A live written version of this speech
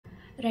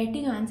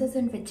Writing answers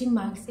and fetching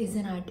marks is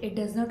an art. It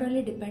does not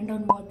only depend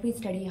on what we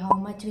study, how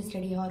much we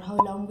study, or how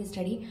long we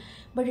study,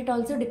 but it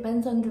also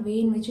depends on the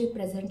way in which we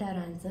present our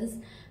answers.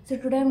 So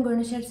today I'm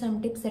going to share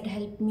some tips that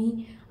help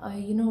me,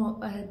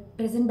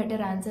 present better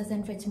answers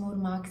and fetch more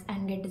marks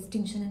and get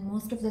distinction in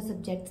most of the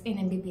subjects in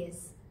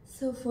MBBS.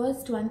 So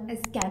first one is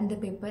scan the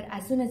paper.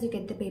 As soon as you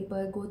get the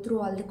paper, go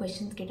through all the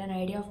questions, get an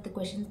idea of the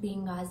questions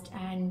being asked,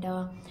 and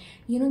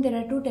there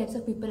are two types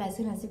of people as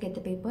soon as you get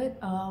the paper.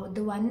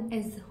 The one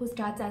is who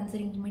starts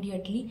answering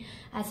immediately.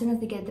 As soon as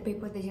they get the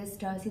paper, they just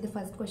see the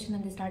first question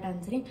and they start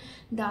answering.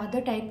 The other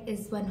type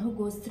is one who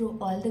goes through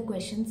all the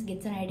questions,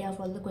 gets an idea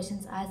of all the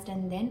questions asked,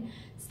 and then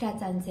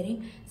starts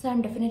answering. So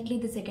I'm definitely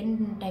the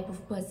second type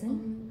of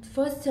person.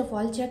 First of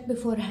all, check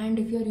beforehand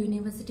if your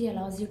university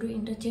allows you to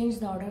interchange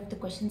the order of the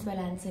questions while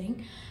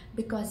answering,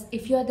 because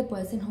if you are the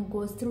person who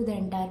goes through the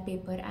entire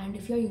paper and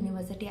if your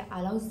university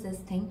allows this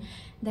thing,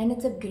 then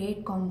it's a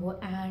great combo,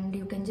 and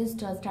you can just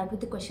start with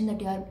the question that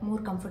you are more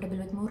comfortable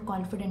with, more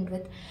confident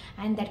with,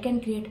 and that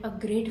can create a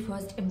great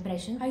first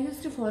impression. I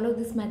used to follow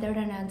this method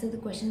and answer the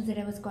questions that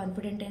I was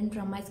confident in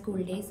from my school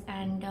days,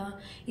 and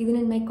even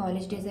in my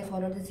college days I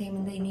followed the same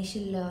in the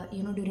initial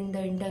during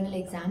the internal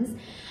exams.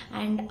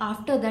 And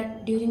after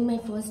that, during my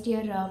first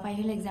year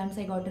final exams,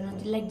 I got to know,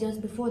 like just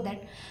before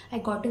that, I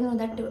got to know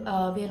that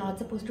we are not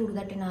supposed to do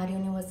that in our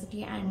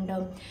university, and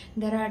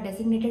there are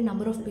designated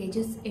number of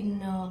pages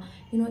in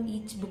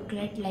each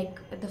booklet.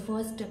 Like the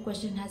first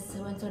question has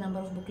so and so number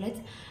of booklets,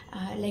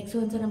 like so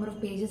and so number of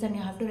pages, and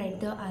you have to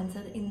write the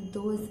answer in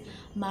those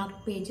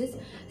marked pages.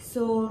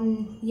 So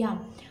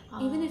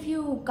even if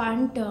you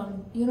can't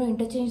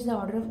interchange the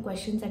order of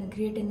questions and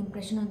create an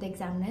impression on the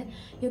examiner,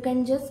 you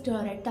can just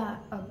write the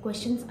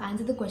questions,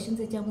 answer the questions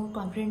which are more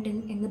confident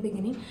in the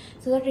beginning,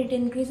 so that it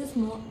increases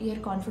your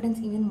confidence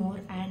even more,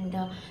 and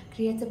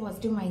creates a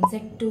positive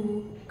mindset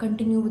to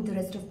continue with the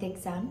rest of the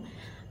exam.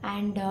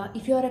 And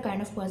if you are a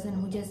kind of person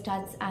who just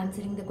starts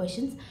answering the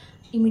questions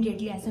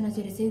immediately as soon as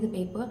you receive the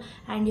paper,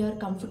 and you're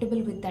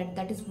comfortable with that,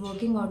 that is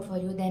working out for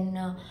you,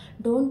 then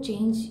don't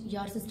change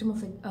your system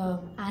of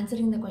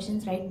answering the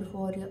questions right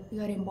before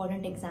your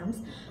important exams,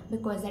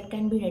 because that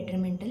can be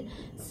detrimental.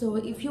 So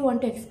if you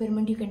want to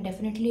experiment, you can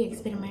definitely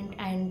experiment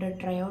and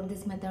try out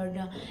this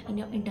method in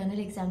your internal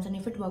exams, and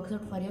if it works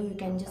out for you, you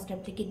can just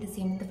replicate the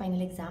same in the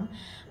final exam.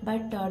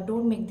 But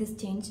don't make this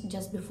change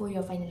just before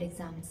your final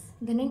exams.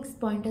 The next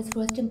point is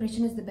first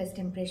impression is the best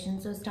impression.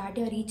 So start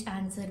your each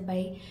answer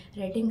by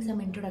writing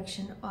some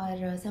introduction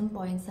or some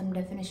points, some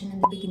definition in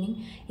the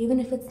beginning,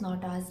 even if it's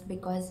not asked,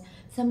 because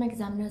some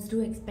examiners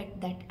do expect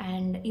that,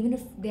 and even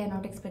if they are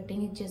not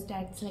expecting, it just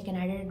acts like an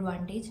added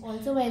advantage.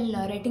 Also,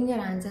 while writing your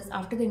answers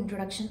after the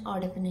introduction or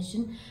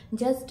definition,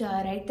 just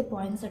write the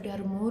points that you are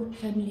more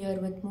familiar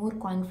with, more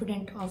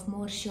confident of,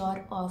 more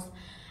sure of,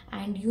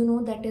 and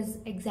that is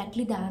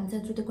exactly the answer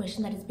to the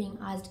question that is being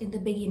asked in the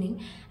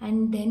beginning,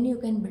 and then you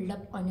can build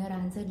up on your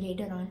answer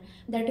later on.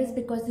 That is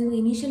because in the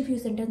initial few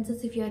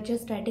sentences, if you are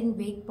just writing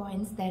vague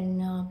points,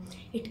 then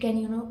it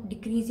can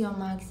decrease your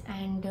marks,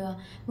 and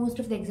most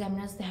of the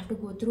examiners, they have to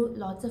go through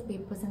lots of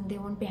papers, and they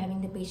won't be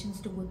having the patience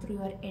to go through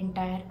your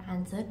entire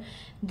answer,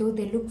 though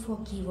they look for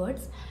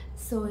keywords.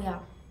 So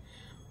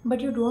but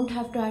you don't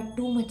have to add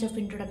too much of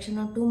introduction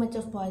or too much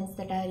of points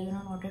that are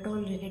not at all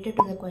related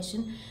to the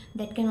question.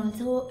 That can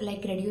also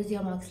reduce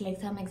your marks. Like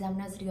some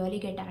examiners really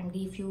get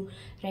angry if you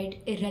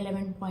write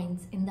irrelevant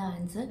points in the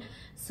answer.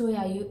 So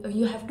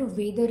you have to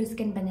weigh the risk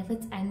and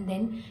benefits, and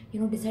then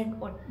decide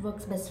what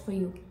works best for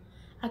you.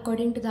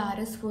 According to the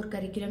RS4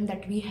 curriculum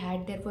that we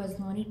had, there was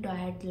no need to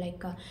add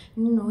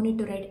no need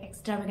to write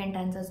extravagant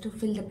answers to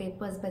fill the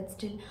papers, but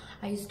still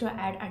I used to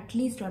add at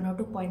least 1 or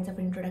 2 points of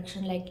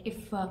introduction. Like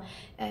if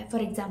for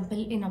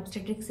example in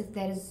obstetrics, if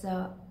there is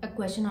a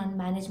question on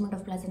management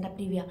of placenta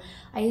previa,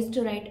 I used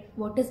to write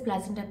what is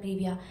placenta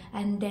previa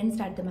and then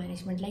start the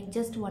management, like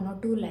just 1 or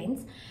 2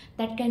 lines.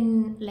 That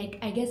can,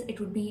 I guess it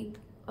would be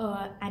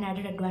an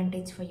added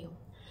advantage for you.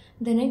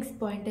 The next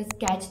point is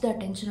catch the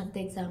attention of the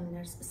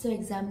examiners. So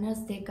examiners,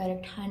 they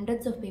correct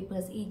hundreds of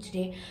papers each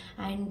day,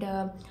 and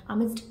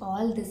amidst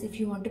all this, if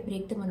you want to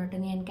break the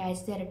monotony and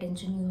catch their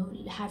attention,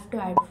 you have to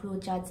add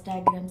flowcharts,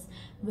 diagrams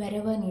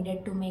wherever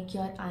needed to make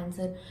your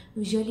answer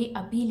visually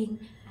appealing.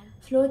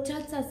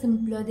 Flowcharts are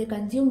simpler, they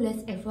consume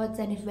less efforts,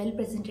 and if well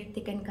presented,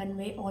 they can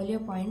convey all your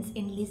points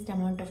in least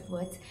amount of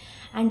words,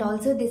 and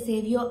also they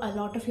save you a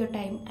lot of your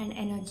time and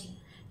energy.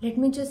 Let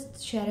me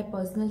just share a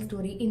personal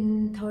story.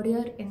 In third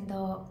year in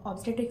the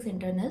obstetrics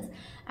internals,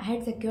 I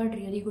had secured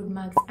really good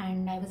marks,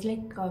 and I was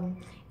like,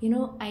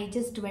 I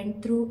just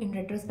went through in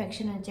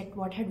retrospection and checked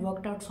what had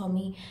worked out for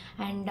me,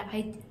 and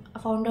I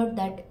found out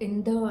that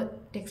in the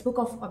textbook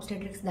of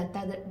obstetrics that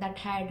I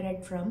had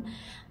read from,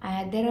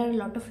 there are a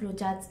lot of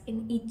flowcharts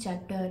in each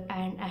chapter,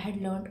 and I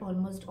had learned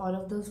almost all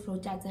of those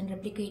flowcharts and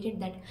replicated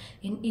that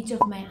in each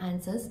of my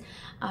answers.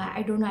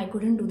 I don't know, I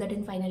couldn't do that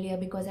in final year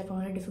because I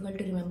found it difficult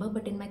to remember,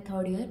 but in my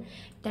third year,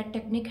 that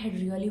technique had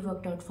really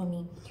worked out for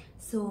me.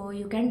 So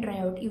you can try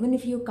out, even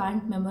if you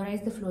can't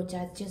memorize the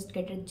flowcharts, just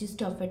get a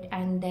gist of it,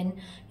 and then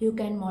you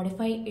can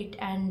modify it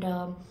and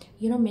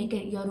make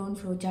it your own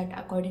flowchart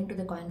according to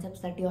the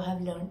concepts that you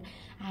have learned,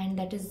 and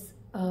that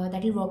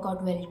will work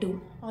out well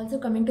too. Also,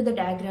 coming to the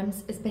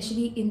diagrams,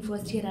 especially in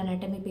first year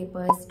anatomy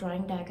papers,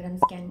 drawing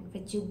diagrams can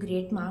fetch you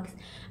great marks,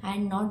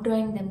 and not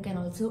drawing them can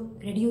also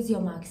reduce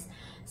your marks.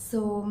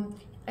 So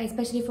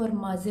especially for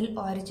muscle,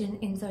 origin,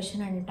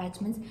 insertion and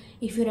attachments,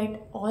 if you write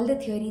all the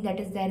theory that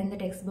is there in the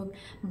textbook,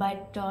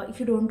 but if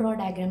you don't draw a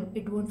diagram,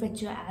 it won't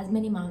fetch you as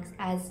many marks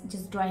as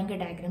just drawing a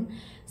diagram.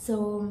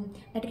 So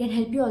that can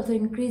help you also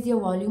increase your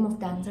volume of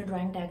the answer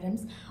drawing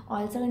diagrams.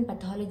 Also in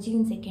pathology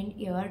in second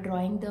year,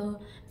 drawing the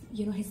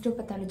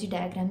histopathology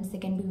diagrams, they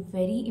can be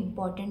very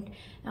important,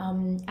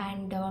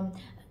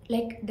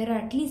 like there are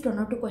at least 1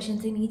 or 2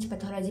 questions in each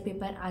pathology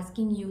paper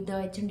asking you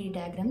the H&D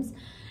diagrams.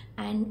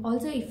 And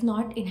also, if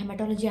not in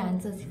hematology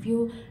answers, if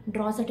you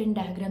draw certain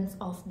diagrams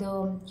of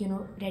the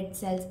red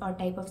cells or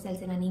type of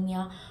cells in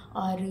anemia,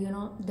 or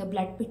the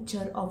blood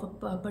picture of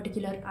a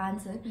particular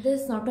answer,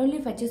 this not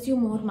only fetches you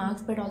more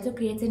marks but also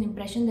creates an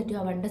impression that you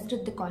have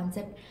understood the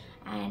concept.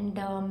 And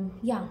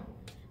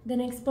the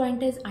next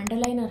point is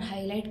underline or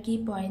highlight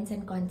key points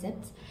and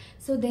concepts.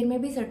 So there may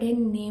be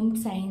certain named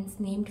signs,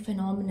 named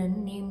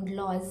phenomenon, named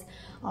laws,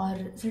 or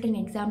certain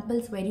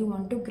examples where you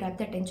want to grab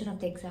the attention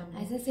of the examiner.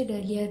 As I said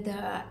earlier,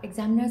 the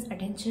examiner's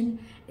attention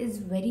is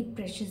very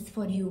precious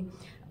for you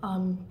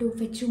to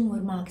fetch you more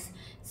marks.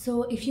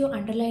 So if you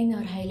underline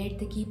or highlight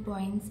the key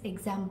points,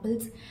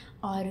 examples,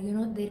 or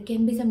there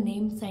can be some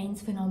named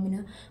signs,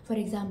 phenomena. For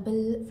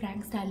example,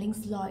 Frank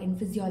Starling's law in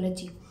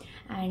physiology,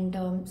 and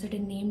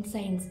certain named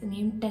signs,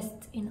 named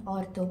tests in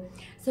ortho.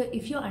 So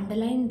if you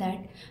underline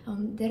that,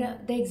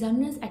 the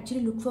examiners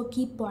actually look for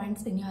key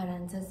points in your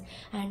answers,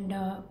 and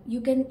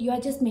you are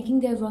just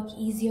making their work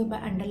easier by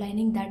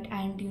underlining that,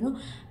 and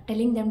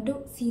telling them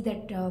to see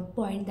that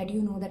point, that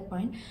that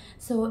point.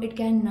 So it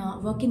can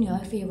work in your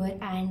favor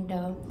and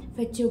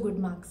fetch you good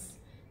marks.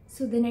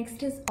 So the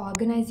next is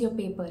organize your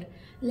paper.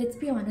 Let's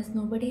be honest,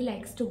 nobody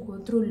likes to go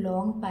through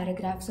long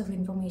paragraphs of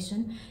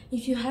information.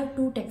 If you have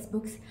 2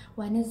 textbooks,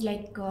 one is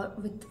like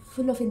with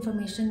full of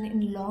information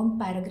in long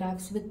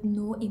paragraphs with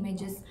no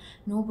images,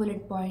 no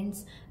bullet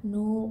points,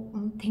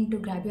 no thing to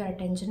grab your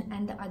attention,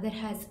 and the other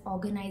has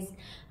organized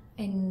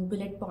in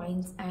bullet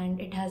points, and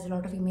it has a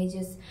lot of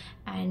images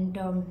and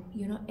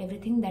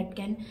everything that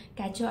can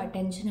catch your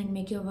attention and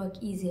make your work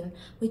easier.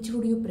 Which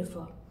would you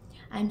prefer?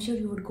 I'm sure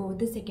you would go with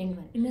the second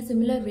one. In a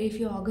similar way, if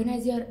you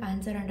organize your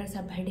answer under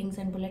subheadings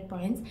and bullet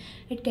points,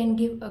 it can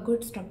give a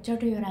good structure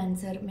to your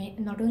answer,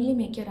 not only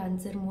make your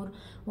answer more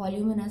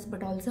voluminous,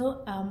 but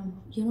also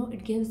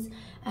it gives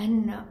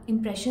an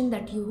impression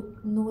that you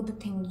know the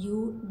thing,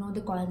 you know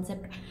the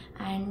concept,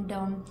 and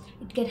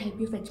it can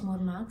help you fetch more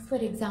marks. For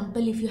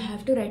example, if you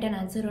have to write an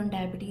answer on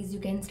diabetes,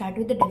 you can start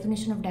with the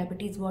definition of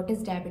diabetes, what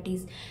is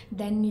diabetes,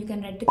 then you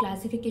can write the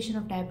classification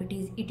of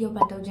diabetes,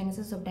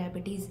 etiopathogenesis of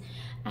diabetes,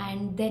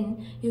 and then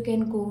you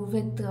can go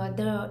with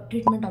the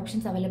treatment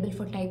options available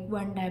for type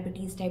 1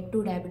 diabetes, type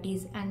 2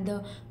 diabetes, and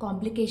the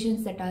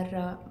complications that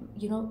are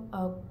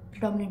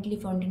predominantly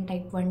found in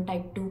type 1,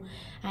 type 2,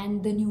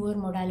 and the newer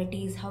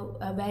modalities, how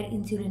where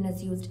insulin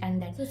is used,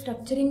 and that. So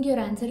structuring your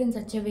answer in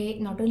such a way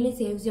not only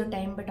saves your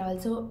time but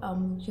also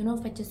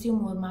fetches you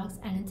more marks,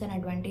 and it's an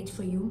advantage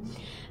for you.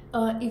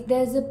 If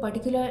there's a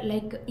particular,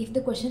 if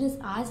the question is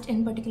asked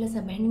in particular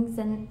subheadings,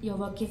 then your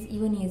work is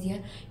even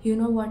easier. You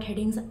know what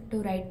headings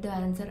to write the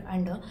answer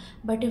under.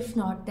 But if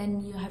not,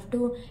 then you have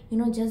to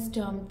just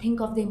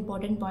think of the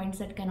important points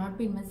that cannot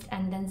be missed,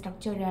 and then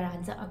structure your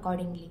answer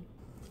accordingly.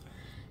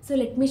 So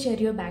let me share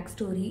your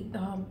backstory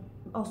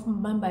of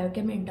my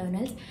biochem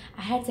internals.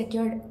 I had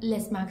secured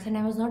less marks and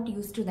I was not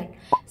used to that.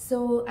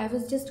 So I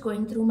was just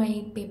going through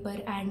my paper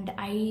and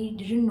I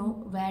didn't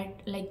know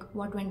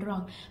what went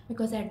wrong,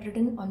 because I had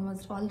written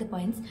almost all the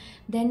points.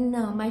 Then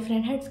my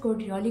friend had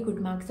scored really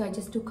good marks, so I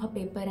just took her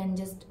paper and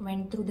just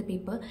went through the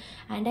paper,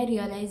 and I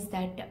realized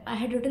that I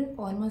had written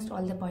almost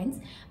all the points,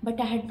 but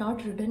I had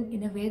not written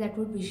in a way that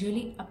would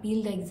visually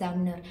appeal the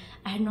examiner.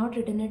 I had not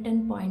written it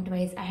in point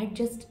wise, I had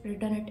just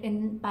written it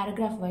in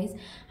paragraph wise,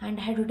 and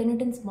I had written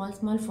it in small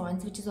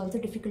fonts, which is also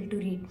difficult to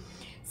read.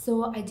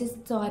 So I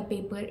just saw a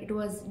paper. It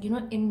was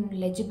in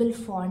legible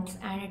fonts,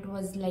 and it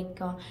was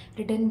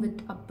written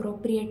with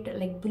appropriate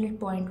bullet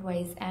point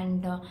wise,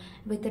 and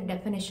with a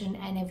definition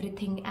and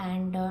everything,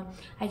 and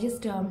I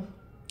just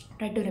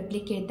tried to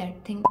replicate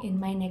that thing in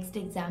my next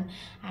exam,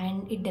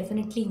 and it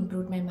definitely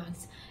improved my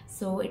marks.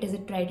 So it is a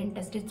tried and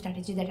tested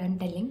strategy that I'm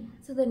telling.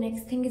 So the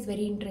next thing is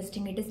very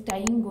interesting. It is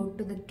tying goat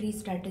to the tree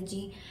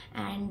strategy,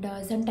 and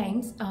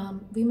sometimes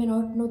we may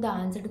not know the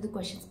answer to the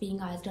questions being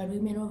asked, or we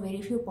may know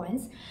very few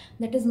points.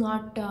 That is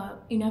not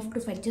enough to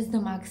fetch us the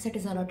marks that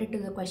is allotted to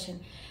the question.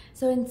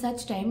 So in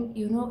such time,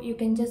 you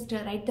can just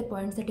write the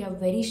points that you are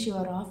very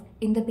sure of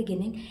in the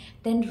beginning,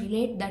 then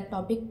relate that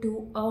topic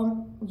to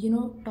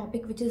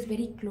topic which is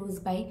very close goes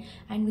by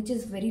and which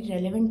is very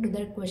relevant to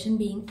the question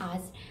being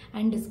asked,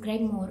 and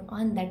describe more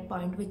on that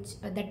point,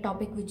 that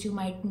topic which you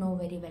might know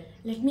very well.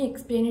 Let me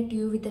explain it to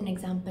you with an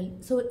example.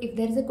 So if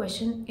there is a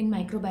question in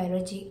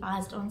microbiology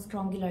asked on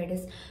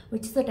strongyloides,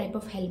 which is a type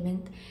of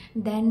helminth,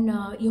 then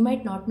you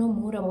might not know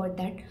more about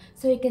that.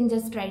 So you can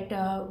just write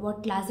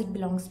what class it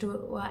belongs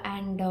to,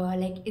 and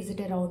like, is it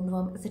a round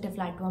worm, is it a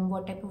flatworm,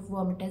 what type of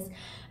worm it is,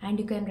 and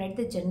you can write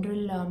the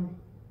general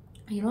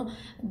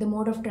the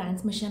mode of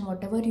transmission,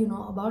 whatever you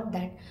know about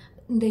that,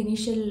 the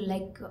initial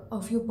like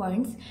a few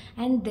points,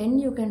 and then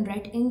you can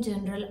write in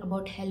general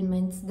about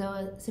helminths,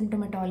 the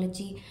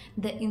symptomatology,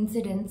 the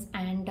incidence,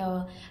 and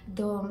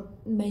the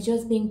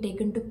measures being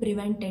taken to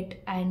prevent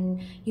it, and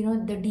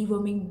the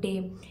deworming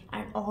day,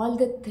 and all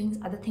the things,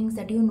 other things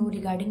that you know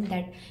regarding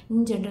that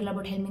in general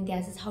about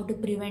helminthiasis, how to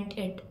prevent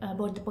it,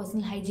 about the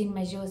personal hygiene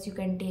measures you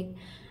can take.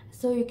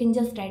 So you can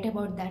just write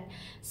about that.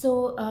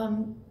 So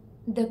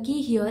the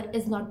key here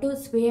is not to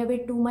sway away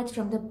too much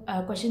from the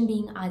question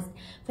being asked.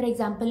 For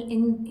example,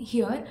 in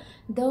here,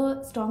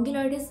 the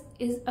strongyloides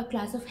is a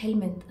class of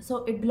helminth,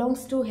 so it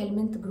belongs to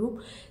helminth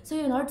group. So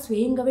you're not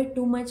swaying away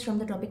too much from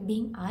the topic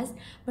being asked,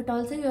 but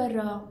also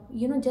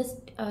you're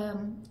just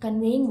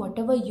conveying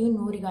whatever you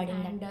know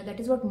regarding that. And that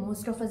is what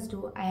most of us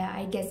do.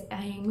 I guess,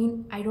 I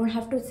mean, I don't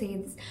have to say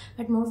this,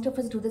 but most of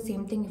us do the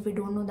same thing if we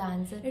don't know the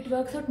answer. It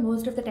works out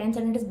most of the times,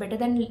 and it is better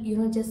than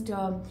just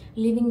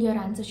leaving your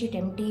answer sheet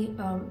empty.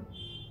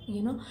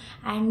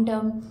 And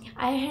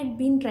I had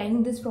been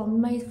trying this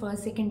from my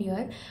second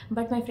year,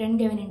 but my friend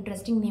gave an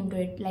interesting name to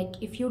it, like,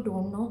 if you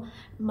don't know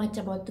much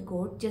about the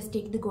goat, just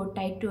take the goat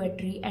tied to a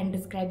tree and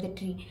describe the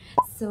tree.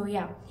 So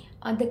yeah,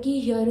 the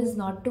key here is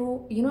not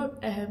to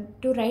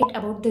to write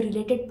about the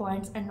related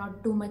points and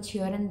not too much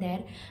here and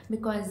there,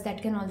 because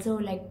that can also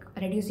like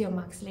reduce your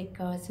marks, like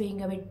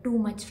swaying away too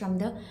much from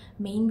the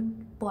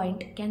main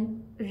point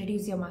can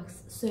reduce your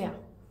marks. So yeah,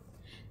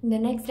 the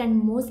next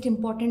and most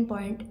important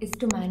point is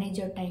to manage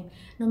your time.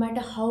 No matter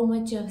how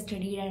much you have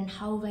studied and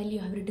how well you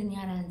have written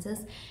your answers,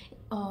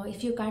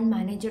 if you can't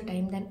manage your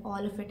time, then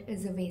all of it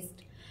is a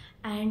waste.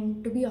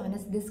 And to be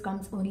honest, this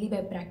comes only by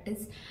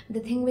practice.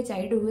 The thing which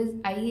I do is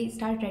I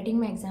start writing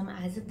my exam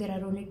as if there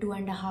are only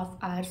 2.5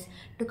 hours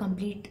to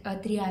complete a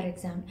 3-hour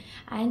exam,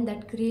 and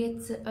that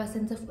creates a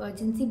sense of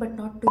urgency but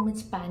not too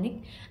much panic.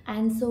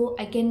 And so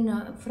I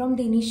can from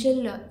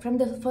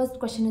the first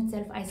question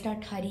itself, I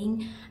start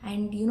hurrying,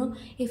 and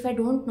if I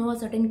don't know a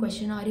certain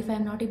question, or if I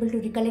am not able to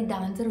recollect the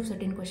answer of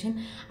certain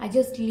question, I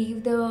just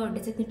leave the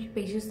designated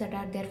pages that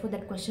are there for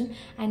that question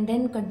and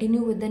then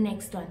continue with the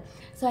next one,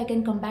 so I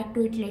can come back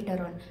to it later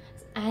on.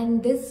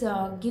 And this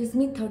gives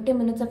me 30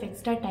 minutes of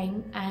extra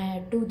time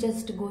to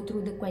just go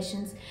through the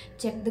questions,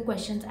 check the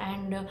questions,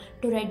 and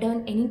to write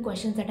down any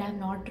questions that I have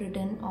not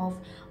written off,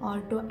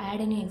 or to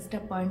add any extra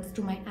points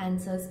to my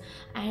answers.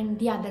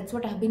 And yeah, that's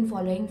what I've been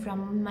following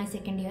from my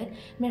second year.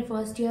 My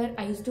first year,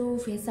 I used to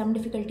face some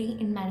difficulty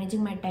in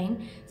managing my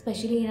time,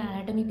 especially in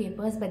anatomy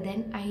papers, but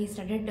then I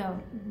started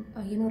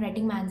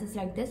writing my answers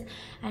like this,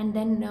 and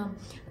then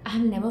I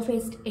have never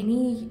faced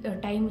any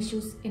time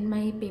issues in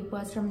my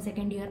papers from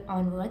second year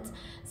onwards.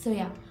 So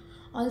yeah,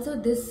 also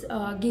this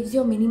gives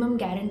you a minimum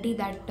guarantee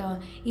that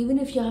even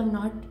if you have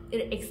not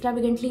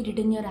extravagantly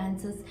written your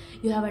answers,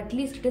 you have at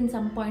least written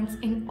some points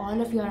in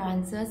all of your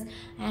answers,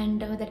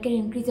 and that can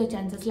increase your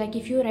chances. Like,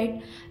 if you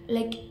write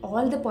like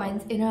all the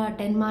points in a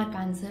 10-mark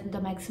answer, the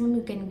maximum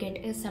you can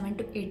get is 7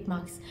 to 8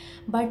 marks.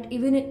 But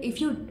even if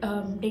you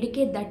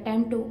dedicate that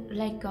time to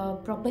like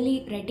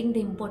properly writing the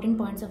important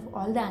points of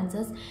all the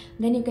answers,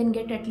 then you can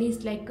get at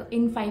least, like,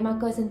 in 5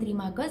 markers and 3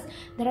 markers,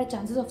 there are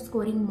chances of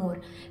scoring more.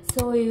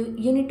 So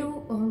you need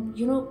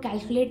to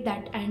calculate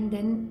that and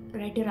then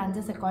write your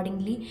answers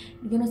accordingly.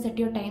 Set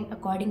your time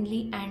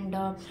accordingly, and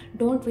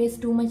don't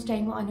waste too much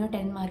time on your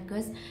 10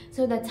 markers.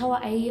 So that's how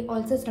I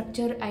also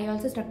structure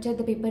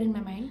the paper in my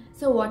mind.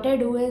 So what I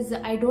do is,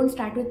 I don't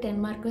start with 10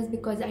 markers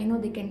because I know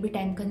they can be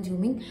time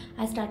consuming.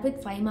 I start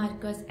with 5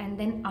 markers, and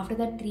then after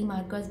that 3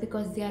 markers,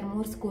 because they are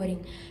more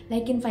scoring.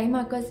 Like in 5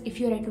 markers, if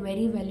you write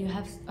very well, you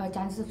have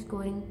chances of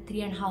scoring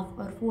 3.5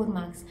 or 4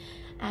 marks.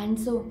 And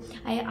so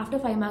after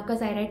 5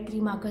 markers, I write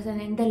 3 markers,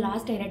 and in the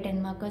last I write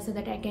 10 markers, so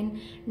that I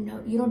can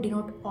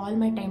denote all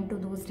my time to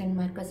those 10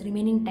 markers,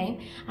 remaining time.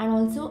 And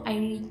also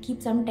I keep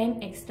some time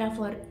extra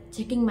for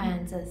checking my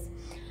answers.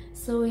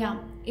 So yeah,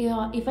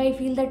 if I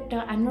feel that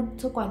I'm not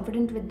so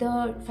confident with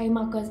the 5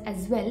 markers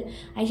as well,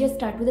 I just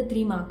start with the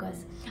 3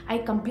 markers. I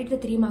complete the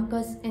 3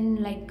 markers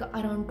in like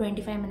around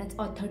 25 minutes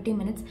or 30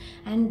 minutes,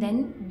 and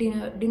then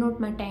denote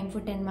my time for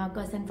 10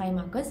 markers and 5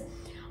 markers.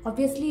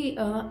 Obviously,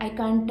 I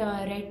can't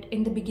write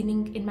in the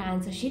beginning in my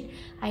answer sheet.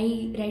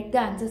 I write the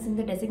answers in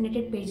the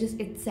designated pages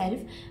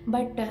itself,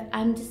 but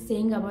I'm just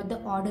saying about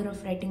the order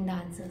of writing the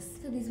answers.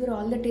 So these were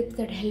all the tips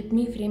that help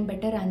me frame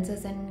better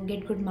answers and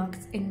get good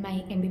marks in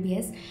my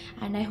MBBS,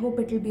 and I hope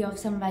it will be of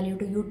some value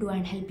to you too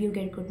and help you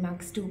get good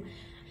marks too.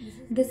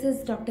 This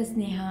is Dr.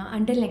 Sneha.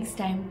 Until next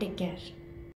time, take care.